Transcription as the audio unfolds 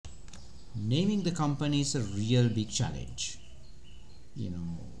naming the company is a real big challenge.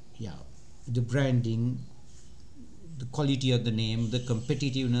 The branding, the quality of the name, the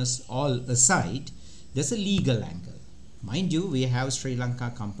competitiveness all aside, there's a legal angle. Mind you, we have Sri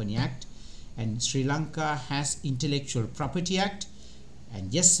Lanka Company Act, and Sri Lanka has Intellectual Property Act,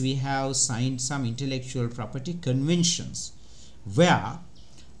 and yes, we have signed some intellectual property conventions where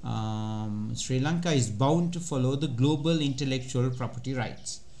Sri Lanka is bound to follow the global intellectual property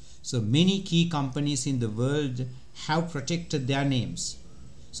rights. So many key companies in the world have protected their names.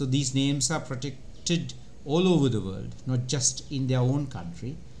 So these names are protected all over the world, not just in their own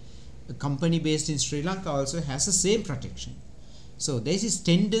country. A company based in Sri Lanka also has the same protection. So there's this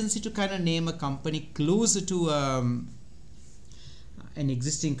tendency to kind of name a company closer to an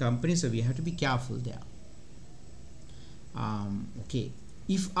existing company, so we have to be careful there. Okay,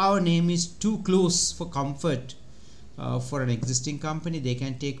 if our name is too close for comfort for an existing company, they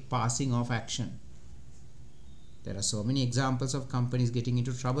can take passing off action. There are so many examples of companies getting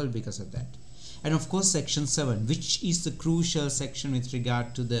into trouble because of that. And of course, section 7, which is the crucial section with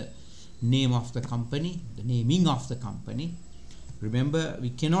regard to the name of the company, the naming of the company. Remember, we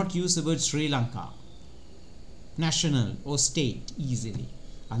cannot use the word Sri Lanka, national or state easily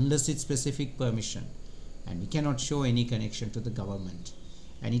unless it's specific permission, and we cannot show any connection to the government.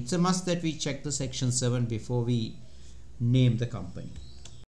 And it's a must that we check the section 7 before we name the company.